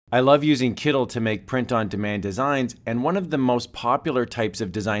I love using Kittl to make print-on-demand designs, and one of the most popular types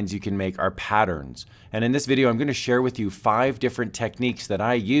of designs you can make are patterns. And in this video, I'm going to share with you 5 different techniques that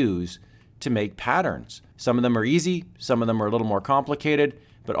I use to make patterns. Some of them are easy, some of them are a little more complicated,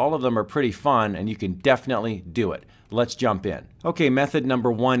 but all of them are pretty fun and you can definitely do it. Let's jump in. Okay, method number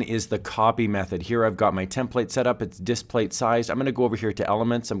 1 is the copy method. Here I've got my template set up, it's disk plate sized. I'm going to go over here to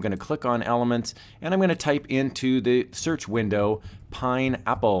elements, I'm going to click on elements, and I'm going to type into the search window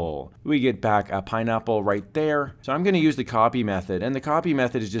pineapple. We get back a pineapple right there. So I'm going to use the copy method, and the copy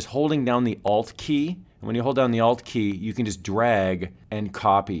method is just holding down the Alt key. And when you hold down the Alt key, you can just drag and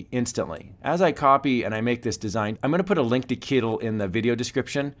copy instantly. As I copy and I make this design, I'm going to put a link to Kittl in the video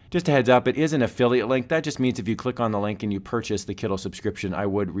description. Just a heads up, it is an affiliate link. That just means if you click on the link and you purchase the Kittl subscription, I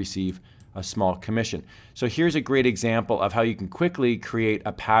would receive a small commission. So here's a great example of how you can quickly create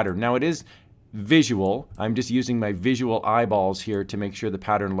a pattern. Now it is visual. I'm just using my visual eyeballs here to make sure the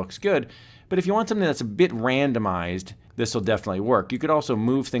pattern looks good. But if you want something that's a bit randomized, this will definitely work. You could also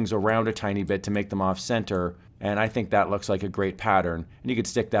move things around a tiny bit to make them off center, and I think that looks like a great pattern. And you could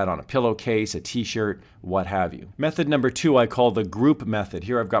stick that on a pillowcase, a t-shirt, what have you. Method number 2 I call the group method.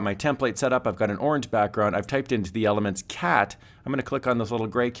 Here I've got my template set up, I've got an orange background, I've typed into the elements cat. I'm going to click on this little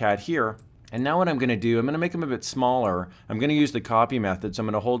gray cat here. And now what I'm going to do, I'm going to make them a bit smaller. I'm going to use the copy method, so I'm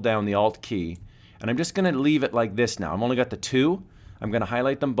going to hold down the Alt key. And I'm just going to leave it like this now. I've only got the 2. I'm going to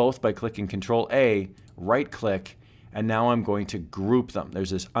highlight them both by clicking Control A, right click, and now I'm going to group them.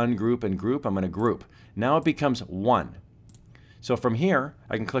 There's this ungroup and group. I'm going to group. Now it becomes 1. So from here,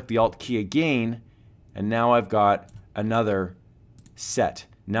 I can click the Alt key again, and now I've got another set.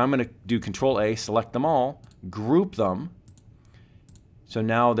 Now I'm going to do Control A, select them all, group them. So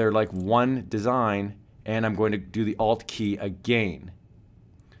now they're like one design, and I'm going to do the Alt key again.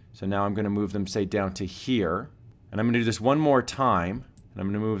 So now I'm going to move them, say, down to here. And I'm going to do this one more time, and I'm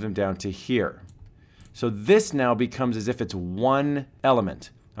going to move them down to here. So this now becomes as if it's one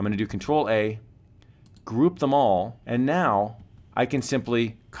element. I'm going to do Control A, group them all, and now I can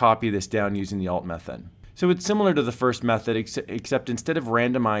simply copy this down using the Alt method. So it's similar to the first method, except instead of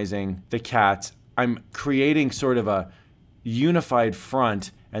randomizing the cats, I'm creating sort of a unified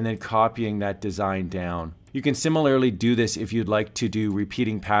front and then copying that design down. You can similarly do this if you'd like to do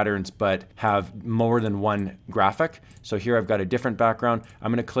repeating patterns but have more than one graphic. So here I've got a different background.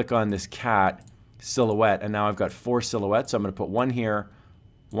 I'm going to click on this cat silhouette, and now I've got 4 silhouettes. So I'm going to put one here,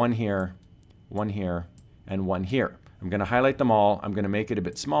 one here, one here, and one here. I'm going to highlight them all. I'm going to make it a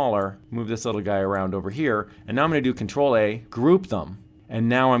bit smaller, move this little guy around over here, and now I'm going to do Control A, group them, and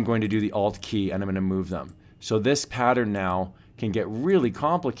now I'm going to do the Alt key and I'm going to move them. So this pattern now can get really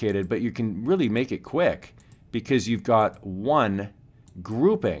complicated, but you can really make it quick because you've got one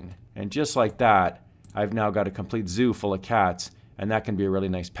grouping, and just like that, I've now got a complete zoo full of cats, and that can be a really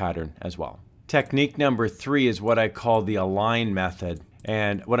nice pattern as well. Technique number 3 is what I call the align method.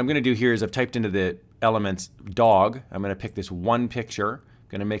 And what I'm going to do here is I've typed into the elements dog. I'm going to pick this one picture,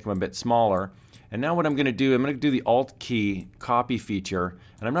 going to make them a bit smaller. And now what I'm going to do, I'm going to do the Alt key copy feature,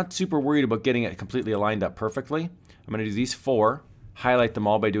 and I'm not super worried about getting it completely aligned up perfectly. I'm going to do these 4, highlight them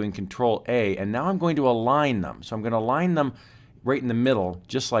all by doing Control A, and now I'm going to align them. So I'm going to align them right in the middle,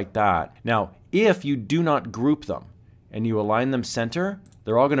 just like that. Now, if you do not group them and you align them center,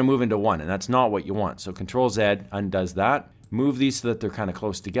 they're all going to move into one, and that's not what you want. So Control Z undoes that. Move these so that they're kind of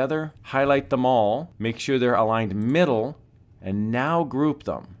close together. Highlight them all. Make sure they're aligned middle, and now group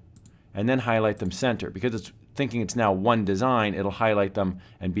them. And then highlight them center. Because it's thinking it's now one design, it'll highlight them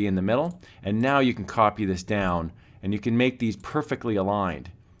and be in the middle. And now you can copy this down, and you can make these perfectly aligned.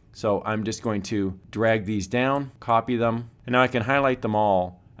 So I'm just going to drag these down, copy them, and now I can highlight them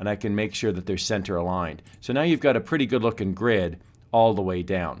all, and I can make sure that they're center aligned. So now you've got a pretty good looking grid all the way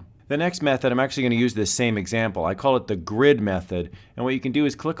down. The next method, I'm actually going to use this same example. I call it the grid method. And what you can do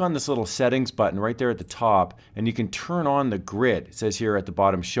is click on this little settings button right there at the top, and you can turn on the grid. It says here at the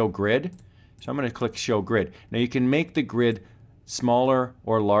bottom, show grid. So I'm going to click show grid. Now you can make the grid smaller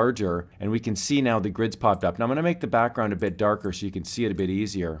or larger, and we can see now the grid's popped up. Now I'm going to make the background a bit darker so you can see it a bit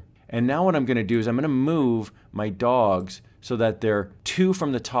easier. And now what I'm going to do is I'm going to move my dogs so that they're 2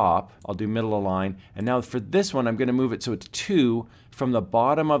 from the top. I'll do middle align. And now for this one, I'm going to move it so it's 2 from the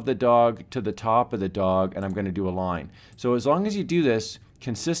bottom of the dog to the top of the dog, and I'm going to do a line. So as long as you do this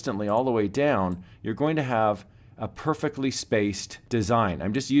consistently all the way down, you're going to have a perfectly spaced design.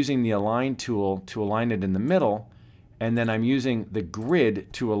 I'm just using the align tool to align it in the middle, and then I'm using the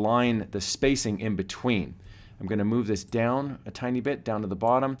grid to align the spacing in between. I'm going to move this down a tiny bit, down to the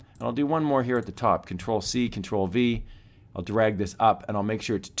bottom, and I'll do one more here at the top. Control C, Control V. I'll drag this up, and I'll make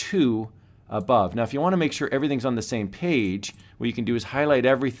sure it's 2 above. Now if you want to make sure everything's on the same page, what you can do is highlight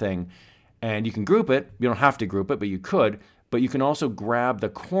everything, and you can group it. You don't have to group it, but you could. But you can also grab the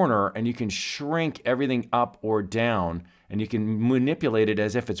corner and you can shrink everything up or down, and you can manipulate it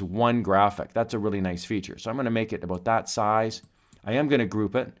as if it's one graphic. That's a really nice feature. So I'm going to make it about that size. I am going to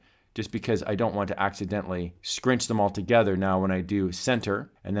group it just because I don't want to accidentally scrunch them all together now when I do center,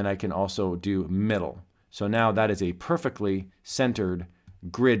 and then I can also do middle. So now that is a perfectly centered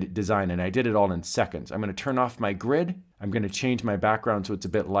grid design, and I did it all in seconds. I'm going to turn off my grid. I'm going to change my background so it's a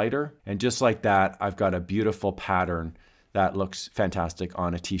bit lighter, and just like that, I've got a beautiful pattern that looks fantastic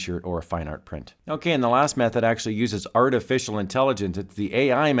on a t-shirt or a fine art print. Okay, and the last method actually uses artificial intelligence. It's the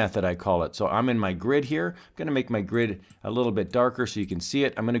AI method, I call it. So I'm in my grid here. I'm gonna make my grid a little bit darker so you can see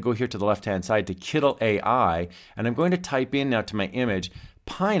it. I'm gonna go here to the left-hand side to Kittl AI, and I'm going to type in now to my image,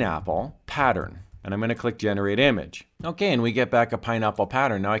 pineapple pattern. And I'm going to click Generate Image. Okay, and we get back a pineapple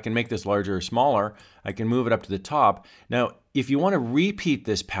pattern. Now I can make this larger or smaller. I can move it up to the top. Now, if you want to repeat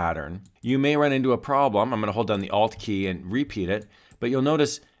this pattern, you may run into a problem. I'm going to hold down the Alt key and repeat it, but you'll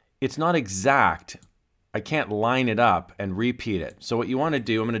notice it's not exact. I can't line it up and repeat it. So what you want to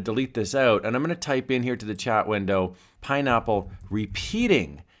do, I'm going to delete this out, and I'm going to type in here to the chat window, pineapple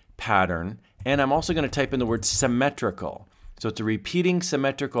repeating pattern, and I'm also going to type in the word symmetrical. So it's a repeating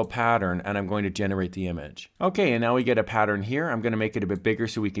symmetrical pattern, and I'm going to generate the image. Okay, and now we get a pattern here. I'm going to make it a bit bigger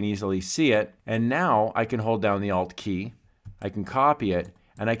so we can easily see it. And now I can hold down the Alt key, I can copy it,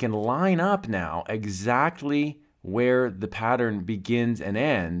 and I can line up now exactly where the pattern begins and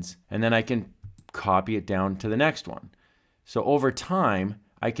ends, and then I can copy it down to the next one. So over time,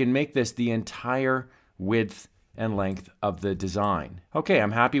 I can make this the entire width and length of the design. Okay,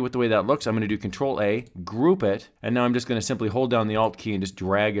 I'm happy with the way that looks. I'm going to do Control A, group it, and now I'm just going to simply hold down the Alt key and just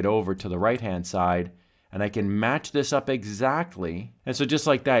drag it over to the right-hand side, and I can match this up exactly. And so just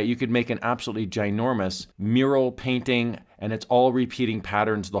like that, you could make an absolutely ginormous mural painting, and it's all repeating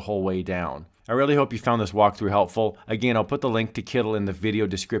patterns the whole way down. I really hope you found this walkthrough helpful. Again, I'll put the link to Kittl in the video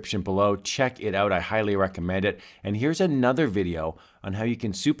description below. Check it out. I highly recommend it. And here's another video on how you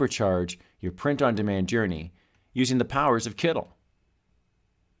can supercharge your print-on-demand journey using the powers of Kittl.